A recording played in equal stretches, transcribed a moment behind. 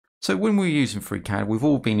So when we're using FreeCAD, we've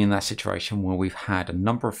all been in that situation where we've had a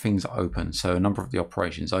number of things open. So a number of the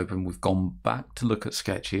operations open, we've gone back to look at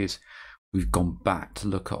sketches, we've gone back to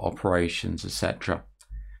look at operations, etc.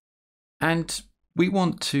 And we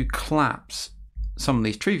want to collapse some of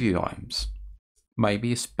these tree view items,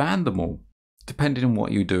 maybe expand them all, depending on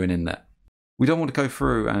what you're doing in there. We don't want to go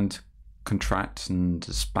through and contract and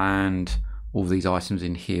expand all these items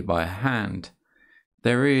in here by hand.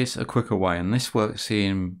 There is a quicker way, and this works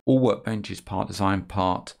in all workbenches, part design,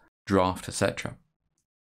 part draft, etc.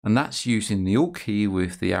 And that's using the Alt key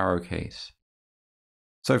with the arrow keys.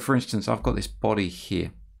 So for instance, I've got this body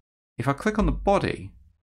here. If I click on the body,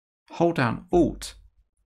 hold down Alt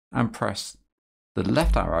and press the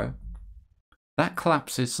left arrow, that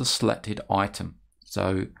collapses the selected item.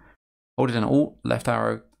 So hold down Alt, left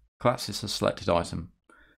arrow, collapses the selected item.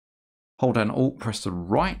 Hold down Alt, press the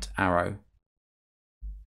right arrow,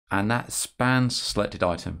 and that spans the selected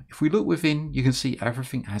item. If we look within, you can see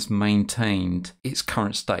everything has maintained its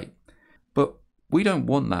current state. But we don't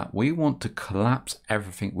want that. We want to collapse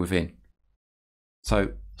everything within.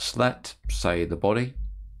 So select, say, the body,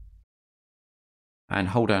 and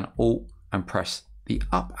hold down Alt and press the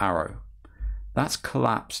up arrow. That's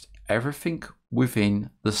collapsed everything within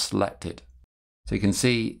the selected. So you can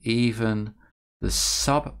see even the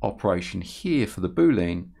sub operation here for the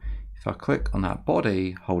boolean. If I click on that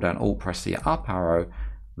body, hold down Alt, press the up arrow,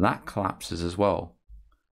 that collapses as well.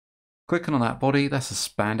 Clicking on that body, that's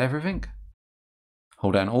expand everything.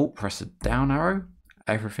 Hold down Alt, press the down arrow,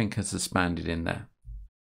 everything has expanded in there.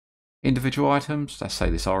 Individual items, let's say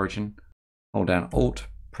this origin, hold down Alt,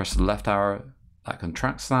 press the left arrow, that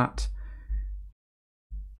contracts that.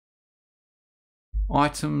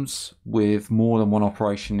 Items with more than one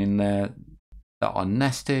operation in there that are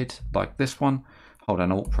nested, like this one, hold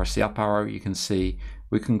down Alt, press the up arrow, you can see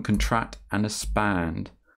we can contract and expand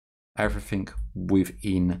everything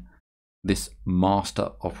within this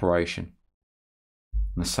master operation.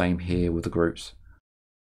 And the same here with the groups.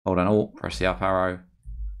 Hold down Alt, press the up arrow,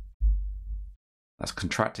 that's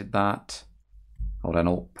contracted that. Hold down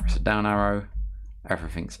Alt, press the down arrow,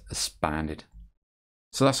 everything's expanded.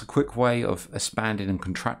 So that's a quick way of expanding and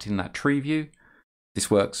contracting that tree view.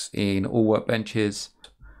 This works in all workbenches,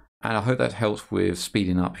 and I hope that helps with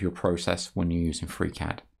speeding up your process when you're using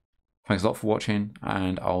FreeCAD. Thanks a lot for watching,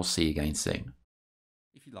 and I'll see you again soon.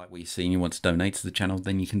 If you like what you see and you want to donate to the channel,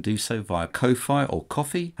 then you can do so via Ko-Fi or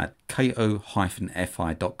Coffee at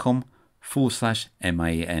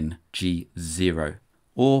ko-fi.com/MANG0,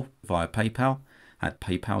 or via PayPal at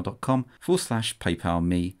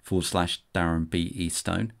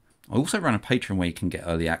paypal.com/paypalme/DarrenBEstone. I also run a Patreon where you can get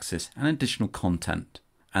early access and additional content,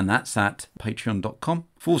 and that's at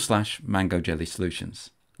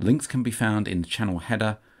patreon.com/MangoJellySolutions. Links can be found in the channel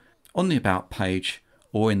header, on the About page,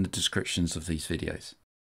 or in the descriptions of these videos.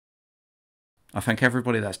 I thank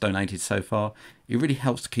everybody that's donated so far. It really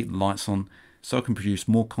helps to keep the lights on so I can produce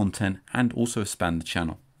more content and also expand the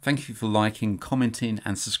channel. Thank you for liking, commenting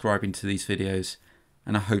and subscribing to these videos,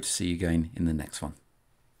 and I hope to see you again in the next one.